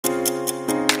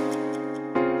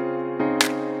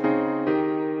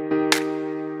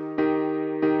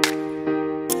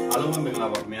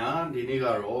ဒီနေ့က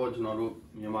တော့ကျွန်တော်တို့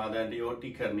မြန်မာတန်တရောတိ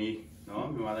ခတ်နီးနော်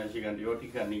မြန်မာတန်ရှိကန်တရောတိ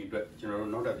ခတ်နီးအတွက်ကျွန်တော်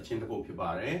တို့နောက်တစ်ချင်းတစ်ပုတ်ဖြစ်ပါ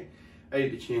တယ်အဲ့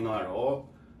ဒီချင်းကတော့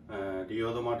ဒီ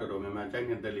ရောသမားတော်တော်များများကြိုက်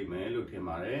နေတဲ့လိမ့်မယ်လို့ထင်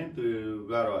ပါတယ်သူ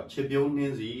ကတော့ချစ်ပြုံးနှ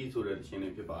င်းစီဆိုတဲ့ချင်း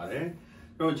လေးဖြစ်ပါတယ်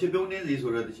တော့ချစ်ပြုံးနှင်းစီ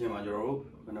ဆိုတဲ့ချင်းမှာကျွန်တော်တို့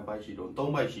ဘယ်နှပိုက်ရှိတော့3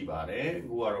ပိုက်ရှိပါတယ်အ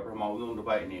ခုကတော့ပထမဆုံးတစ်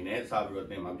ပိုက်အနေနဲ့စပြီးတော့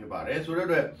သင်မှာဖြစ်ပါတယ်ဆိုတဲ့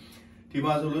အတွက်ဒီ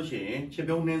မှာဆိုလို့ရှိရင်ချစ်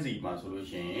ပြုံးနှင်းစီမှာဆိုလို့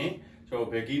ရှိရင်ကျွန်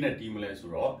တော်ဘယ်ကီးနဲ့တီးမလဲဆို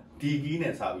တော့ဒီကီး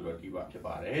နဲ့စပြီးတော့တီးပါဖြစ်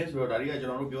ပါတယ်ဆိုတော့ဒါတွေကကျွန်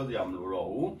တော်တို့ပြောစရာမလိုတော့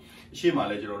ဘူးအရှိမ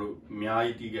လဲကျွန်တော်တို့အများ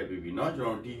ကြီးတီးခဲ့ပြီเนาะကျွန်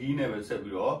တော်ဒီကီးနဲ့ပဲဆက်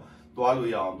ပြီးတော့သွား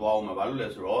လို့ရအောင်သွားအောင်မှာဘာလို့လဲ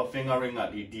ဆိုတော့ fingering က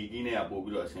ဒီကီးနဲ့ပို့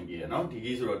ပြီးတော့အဆင်ပြေတယ်เนาะဒီ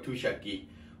ကီးဆိုတော့ two shot key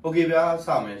okay ဗျာစ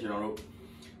မယ်ကျွန်တော်တို့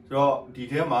ဆိုတော့ဒီ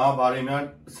ထဲမှာဘာတွေများ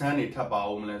အစမ်းတွေထပ်ပါ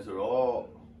အောင်မလဲဆိုတော့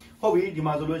ဟုတ်ပြီဒီ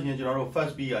မှာဆိုလို့ရှိရင်ကျွန်တော်တို့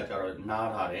first beat ကကျတော့နား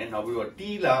ထားတယ်နောက်ပြီးတော့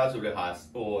တီးလာဆိုတဲ့ဟာ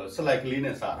ဟို slide ကလေး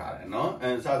နဲ့စထားတယ်เนาะ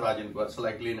စချင်းက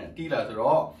slide ကလေးနဲ့တီးလာဆို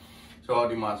တော့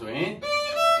ဒီမှာဆိုရင်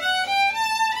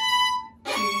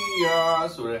တီးရ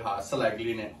ဆိုတဲ့ဟာ slide က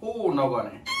လေးနဲ့ဟိုးနောက်က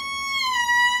နေ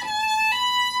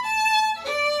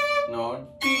နော်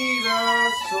တီးလာ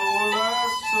ဆိုလာ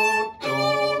ဆို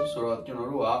တော့ဆိုတော့ကျွန်တော်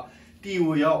တို့ကတီ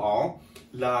ကိုရောက်အောင်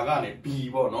လာကနေ B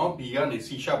ပေါ့နော် B ကနေ C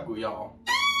sharp ကိုရောက်အောင်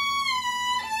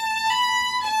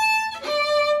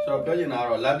ဆိုတော့ပြောချင်တာက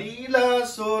တော့လာတီလာ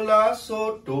ဆိုလာဆို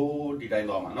တိုဒီတိုင်း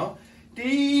သွားမှာနော်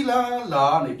တီလာလာ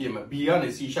နေပြင်မယ် B ကနေ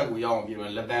C sharp ကိုရောက်အောင်ပြင်မ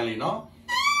ယ်လက်တန်းလေးနော်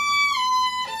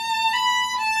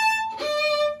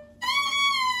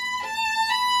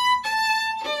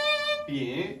ပြီး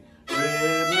ရင် re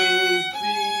mi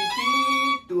fi ti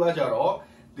တူကကြတော့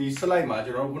ဒီ slide မှာ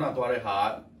ကျွန်တော်တို့ခုနသွားတဲ့ဟာ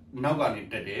နောက်ကနေ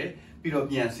တက်တယ်ပြီးတော့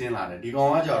ပြန်ဆင်းလာတယ်ဒီကော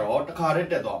င်ကကြတော့တစ်ခါတည်း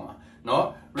တက်သွားမှာเนาะ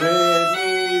re mi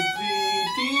fi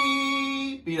ti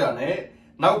ပြီးတာနဲ့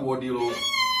နောက်ကိုဒီလို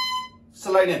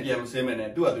slide နဲ့ပြန်ဆင်းမယ်နဲ့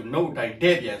သူကသူ note အတိုင်း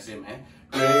တဲ့ပြန်ဆင်းမယ်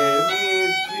re mi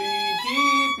fi ti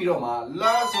ပြီးတော့မှ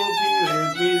la so fi re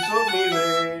mi so mi re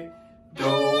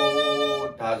do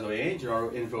ဒါဆိုရင်ကျွန်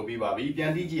တော်တို့ intro ပြီးပါပြီပြ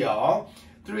န်ကြည့်ကြည့်အောင်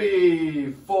3 4 1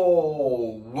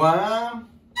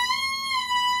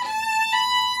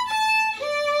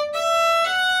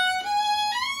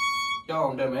ကြော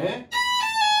င်းတက်မယ်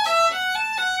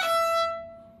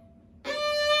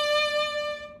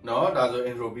နော်ဒါဆို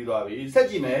intro ပြီးသွားပြီဆက်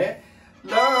ကြည့်မယ်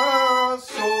la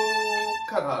so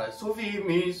ခတ်ထားတယ် so fi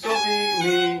mi so fi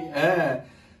mi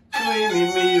so mi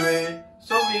mi re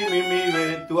so fi mi mi re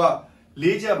သူက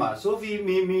လေးချက်မှာ so fi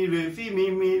mi mi re fi mi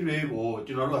mi re ကို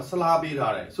ကျွန်တော်တို့ကဆလားပေး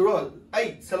ထားတယ်ဆိုတော့အဲ့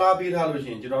ဆလားပေးထားလို့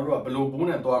ရှိရင်ကျွန်တော်တို့ကဘယ်လိုပုံး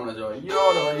နဲ့သွားမလဲဆိုတော့ရော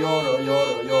တော့1 2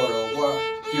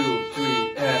 3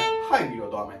 high ပြီး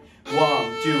တော့သွားမယ်1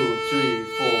 2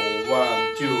 3 4 1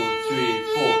 2 3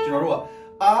 4ကျွန်တော်တို့က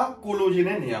အားကိုလိုချင်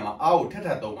တဲ့နေရာမှာအားကိုထ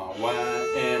ပ်သုံးပါ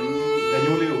1 and လက်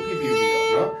ညှိုးလေးကိုဖိပြီးတော့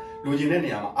เนาะလိုချင်တဲ့နေ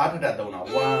ရာမှာအားထပ်သုံးတာ1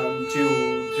 2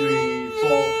 3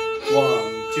 4 1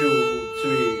 2 3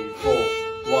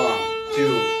 4 1 2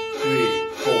 3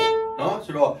 4เนาะ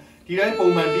ဆိုတော့ဒီတိုင်းပုံ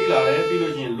မှန်တီးလာတယ်ပြီး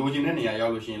လို့ရှိရင်လိုချင်တဲ့နေရာရော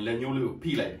က်လို့ရှိရင်လက်ညှိုးလေးကို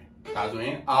ဖိလိုက်တယ်ဒါဆိုရ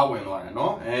င်အားဝင်သွားတယ်เนา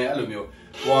ะအဲ့လိုမျိုး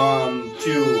1 2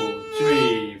 3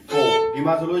 4ဒီ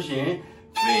မှာဆိုလို့ရှိရင်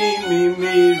fi mi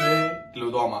mi re ဒီ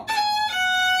လိုသွားမှာ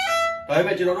ဒါပေ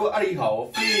မဲ့ကျွန်တော်တို့အဲ့ဒီဟာကို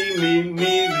fi mi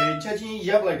mi re ချက်ချင်းရ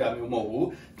ပ်လိုက်တာမျိုးမဟုတ်ဘူး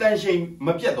တန်ချိန်မ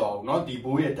ပြတ်သွားဘူးเนาะဒီ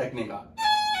ဘိုးရဲ့ technique က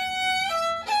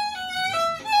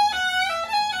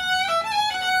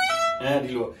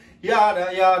ဒီလိုရတာ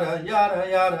ရတာရတာ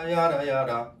ရတာရတာရ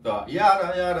တာတော့ရတာ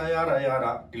ရတာရတာရ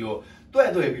တာဒီလို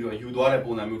တွဲ့ပြီးတော့ယူသွားတဲ့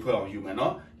ပုံစံမျိုးထွက်အောင်ယူမယ်เนา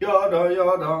ะရတာရ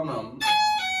တာနော်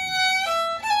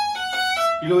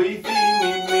ဒီလိုကြီး fi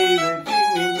mi mi re fi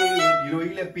mi mi re ဒီလို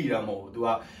ကြီးလည်းပြီးတာမဟုတ်ဘူး तू က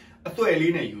အသွဲ့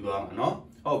လေးနဲ့ယူသွားမှာเนาะ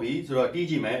ဟုတ်ပြီဆိုတော့တီး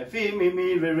ကြည့်မယ် fi mi mi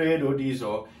re re do di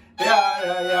ဆိုရ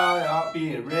ရပြီး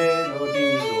re do di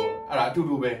ဆိုအဲ့ဒါအတူ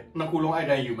တူပဲနှစ်ခုလုံးအဲ့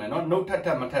တိုင်းယူမယ်เนาะ note ထ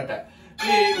ပ်မထပ်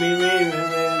fi mi mi re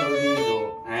re do di ဆို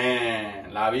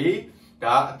လာပြီ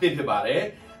ဒါအသစ်ဖြစ်ပါတယ်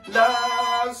la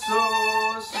so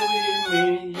si mi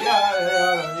ya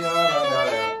ya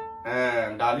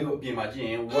ဒါလေးကိုအပြင်မှာကြည့်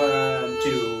ရင်1 2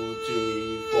 3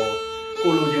 4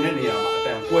ကိုလိုချင်တဲ့နေရာမှာအတ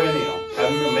န်ကွဲနေအောင်ဒါ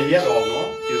ပေမဲ့မရက်တော့เนาะ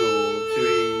2 3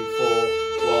 4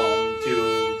 1 2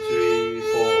 3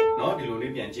 4เนาะဒီလို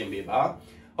လေးပြန်ကျင့်ပေးပါ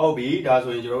ဟုတ်ပြီဒါ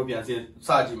ဆိုရင်ကျွန်တော်တို့ပြန်စကြ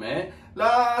ည့်မယ်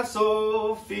la so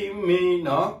fi mi เ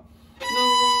นาะ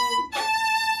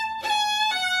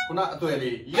ခုနအတွေ့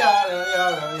လေးရတာ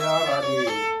ဒီ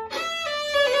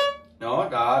เนาะ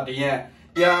ဒါတရက်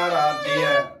ရတာတရ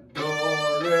က် do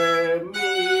re mi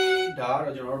ဒါ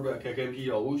တော့ကျွန်တော်တို့အခက်အခဲမရှိ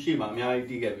တော့ဘူးရှေ့မှာအများကြီး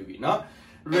တီးခဲ့ပြီเนาะ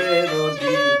re do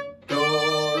di do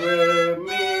re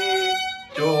mi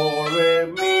do re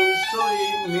mi so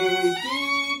mi ti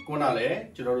ခုနလည်း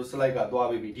ကျွန်တော်တို့ slide ကသွား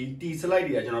ပြီဒီ slide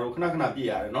တွေကကျွန်တော်တို့ခဏပြည့်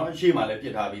ရတယ်เนาะအရှေ့မှာလည်းပြ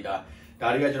စ်ထားပြီးသား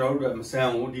Dari ka chano ru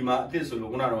masan di ma atit solo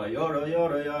kuna ro yo ra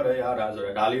so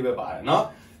da li be pare no.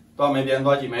 Twa me pian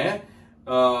twa ji me.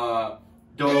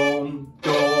 Do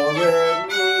re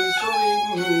mi so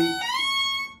mi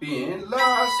bin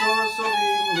la so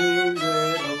mi re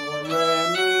do re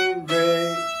mi re.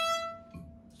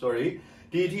 Sorry.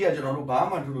 Di thi ya chano ru ba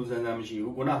ma thu thu san san mashi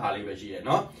bu kuna ha li be shi ye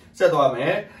no. Set twa me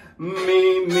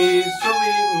mi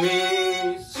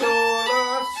so la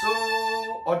so.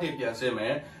 Otti pian sin me.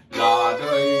 La do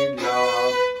la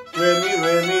re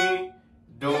mi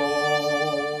do.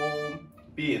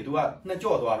 Bi tu a na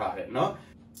jaw twa tha de no.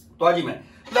 Twa ji me.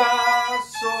 La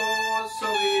so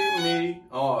mi.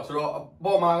 Oh so ro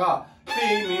apaw ma ka fi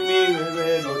mi re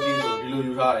lo di so di lo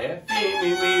yu tha de. Fi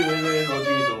mi re lo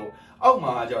di so. အောက်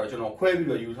မှာကျတော့ကျွန်တော်ခွဲပြီး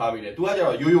တော့ယူထားပြီးတယ်သူကကျ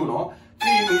တော့ရိုးရိုးနော်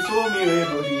ဖီမီဆိုမီရေ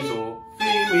လိုဒီဆို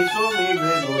ဖီမီဆိုမီ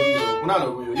ရေလိုဒီဆိုခုန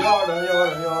လိုမျိုးရောတော့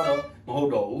မဟုတ်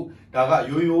တော့ဘူးဒါက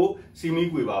ရိုးရိုးစီမီ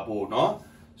ကွေပါပို့နော်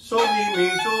ဆိုမီရေ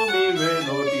လိုဒီ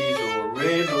ဆို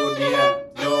ရေလိုဒီယ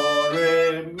ဒိုရေ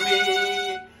မီ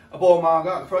အပေါ်မှာက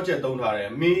project သုံးထားတယ်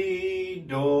မီ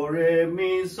ဒိုရေမီ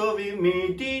ဆိုမီ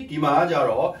ဒီမှာကျ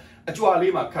တော့အကြွ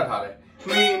လေးမှာခတ်ထားတယ်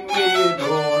Mi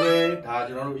do re ဒါ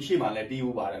ကျွန်တော်တို့အရှိမှလည်းတီး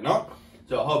ဦးပါတယ်เนาะ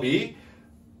ဆိုတော့ဟုတ်ပြီ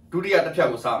ဒုတိယတစ်ဖြတ်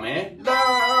ကိုစမယ် La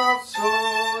so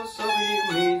mi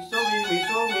re do di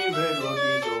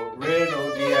do re do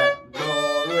di do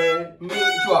re mi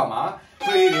ကြွမှာ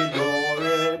re do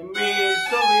re mi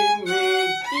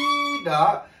ti ဒါ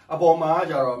အပေါ်မှာ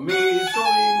ကျတော့ mi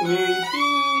ti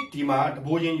ဒီမှာတ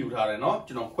ဘိုးချင်းယူထားတယ်เนาะ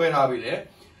ကျွန်တော်ခွဲထားပြီလေ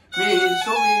Mi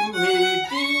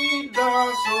ti da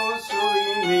so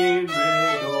mi re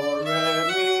do re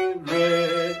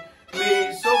mi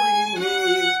so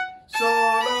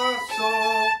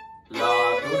la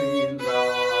do di la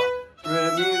re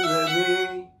mi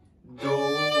do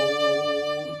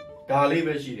ဒါလေး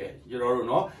ပဲရှိတယ်ကျွန်တော်တို့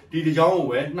เนาะဒီတစ်ကြောင်းကို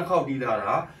ပဲနှစ်ခေါက်တီးထား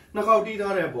တာနှစ်ခေါက်တီး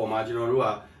ထားတဲ့အပေါ်မှာကျွန်တော်တို့က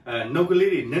နှုတ်က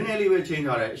လေးတွေနည်းနည်းလေးပဲချိန်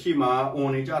ထားတယ်အရှိမ on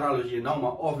နေကြထားလို့ရှိရင်နောက်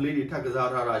မှာ off လေးတွေထပ်ကစား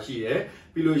ထားတာရှိရယ်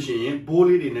ပြီးလို့ရှိရင်ဘိုး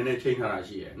လေးတွေနည်းနည်းချိန်ထားတာ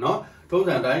ရှိရယ်เนาะထုံး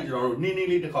စံတိုင်းကျွန်တော်တို့နှင်း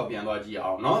လေးတစ်ခေါက်ပြန်သွားကြည့်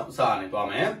အောင်เนาะအစားနဲ့သွား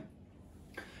မယ်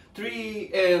3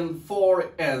 and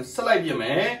 4 and ဆက်လိုက်ပြင်မ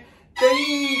ယ်တီ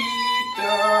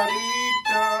တာရီ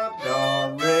တာဒါ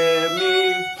ရေမီ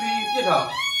ဖီပြတာ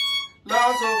လာ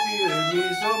ဆိုဖီရေမီ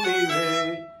ဆိုမီရေ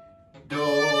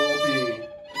ဒိုဘီ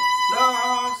လာ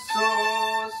ဆို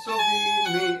ဖီ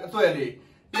မီအသွဲ့လေး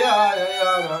ရာ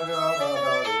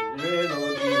ရေလို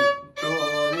ဒီဒို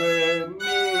ရေ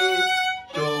မီ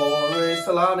ဒိုရေဆ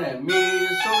လာနဲ့မီ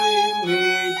ဆိုမီ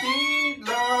တီ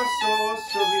လာဆို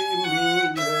ဖီမီ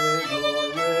ရေဒို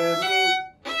ရေမီ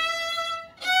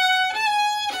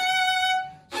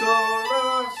ဆိုလာ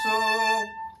ဆို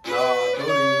လာ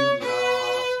ဒိုရီလာ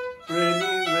ရေ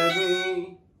မီ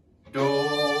ဒို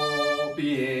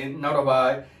ပြီးရင်နောက်တစ်ပို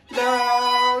င်းလာ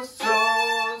ဆို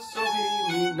ဖီ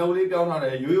မီနှုတ်လေးပြောင်းထားတ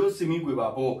ယ်ရိုးရိုးစီမီကွေပါ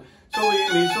ဖို့ဆိုမီ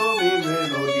ရေလို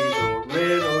ဒီဆိုရေ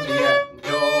လိုဒီယ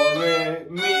ဒိုရေ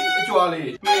မီအကြွား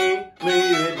လေးမီ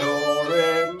ရေဒိုရေ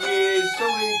မီဆို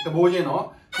မီတဘိုးချင်းနော်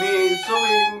မီဆို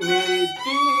မီ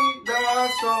တီဒါ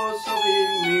ဆိုမီ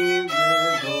ရေ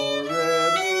ဒိုရေ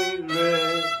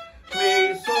မီ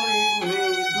ဆိုမီ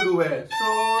အခုလိုပဲ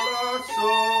ဆို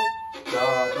လာ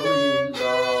ဒိုရီ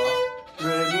လာ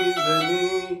ရေမီ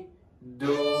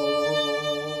ဒို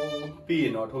ပြီးရ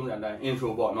င်တော့ထုံးစံတိုင်း intro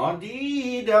ပေါ့နော်ဒီ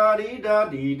ဒါဒီဒါ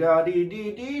ဒီဒါဒီဒီ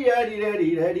ဒီဒါဒီဒါဒီ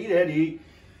ဒါဒီဒါဒီ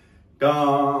ဒါ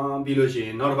ပြီးလို့ရှိရ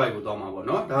င်နောက်တစ်ပိုက်ကိုတောင်းမှာပေါ့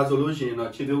နော်ဒါဆိုလို့ရှိရင်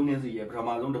တော့ခြေသုံးနှင်းစီရဲ့ပထမ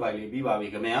ဆုံးတစ်ပိုက်လေးပြီးပါပြီ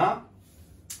ခင်ဗျာ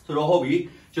ဆိုတော့ဟုတ်ပြီ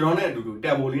ကျွန်တော်နဲ့အတူတူတ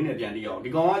က်မိုလေးနဲ့ပြန်တီးအောင်ဒီ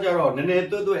ကောင်ကကြတော့နည်းနည်း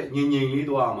တွတ်ငင်လေး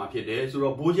သွားအောင်မှာဖြစ်တယ်ဆို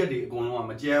တော့ဘိုးချက်တွေအကုန်လုံးက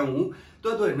မကြမ်းဘူးတွ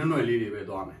တ်နွယ်လေးတွေပဲ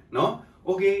သွားမယ်နော်โ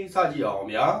อเคစကြည့်အောင်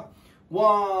ဗျာ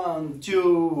1 2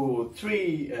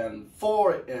 3 and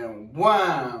 4 and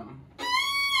 1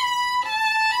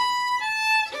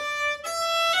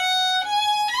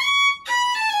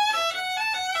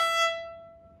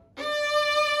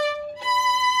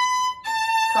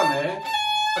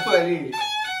အသွဲလေး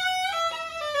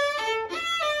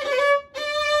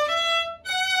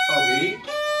ဟုတ်ပြီ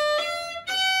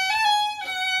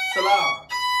ဆလာ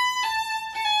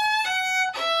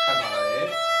ခတ်ပါလေ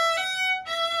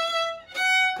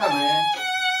ခတ်မယ်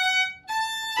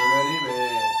သွဲလေးပဲ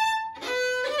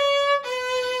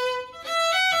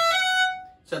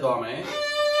ဆက်သွားမယ်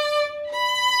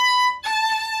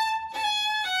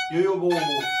ရိုးရိုးဘိုး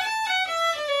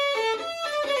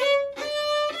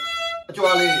အ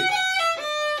ကြွားလေး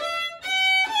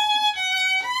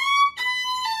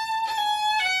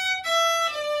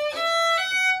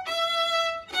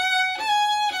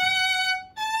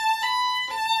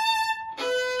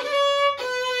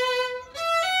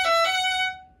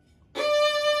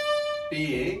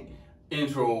being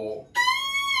intro.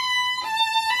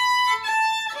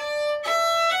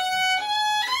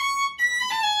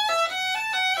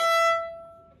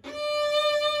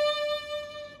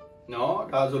 No,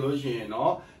 that's solution.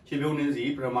 No, she will need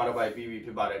the primary by PV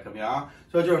Pibarecamia.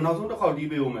 So, you're not the how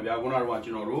deep you may be. I'm going to want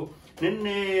you know.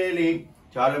 Nearly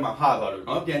Charama Haga,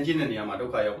 no, Piangin and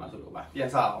Yamadoka Masuba.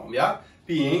 Yes, yeah,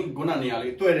 being Guna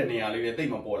nearly 20 nearly a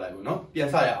thing of all, no?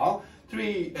 Yes, I am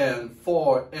 3 and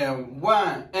 4 and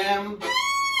 1 and.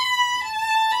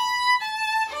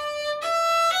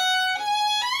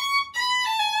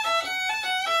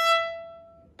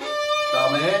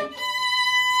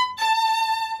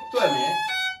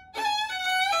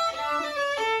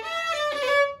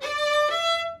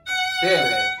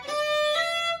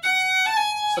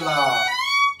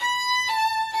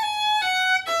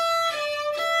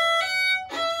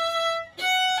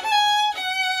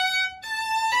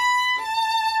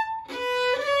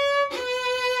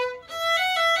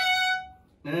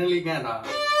 Gana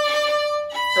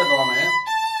set on man.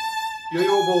 Yo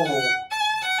go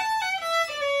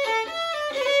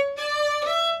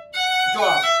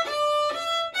drop.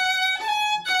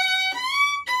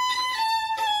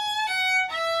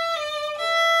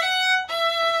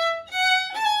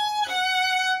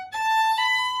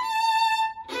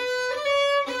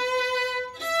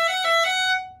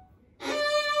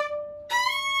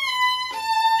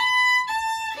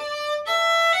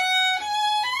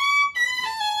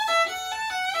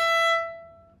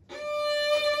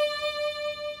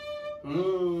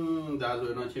 That's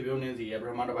why no champion is the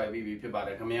every month by BB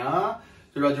Pibare Kamia.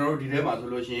 So, Roger did a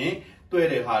solution to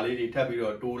a holiday tabby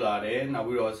or $2. Now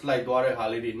we are slight water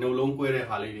holiday, no long query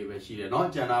holiday, but she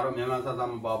not Janaro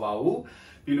Miamasam Babau,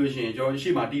 Pilusion, John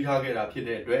Shima, Target up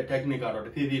here, technical or the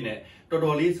PV,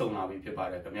 totally so now with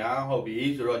Pibare Kamia,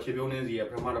 hobby, so champion is the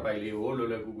every month by Leo,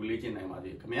 Lola Google Legend,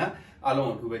 and Kamia,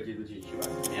 alone to veggie to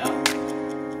Chiva.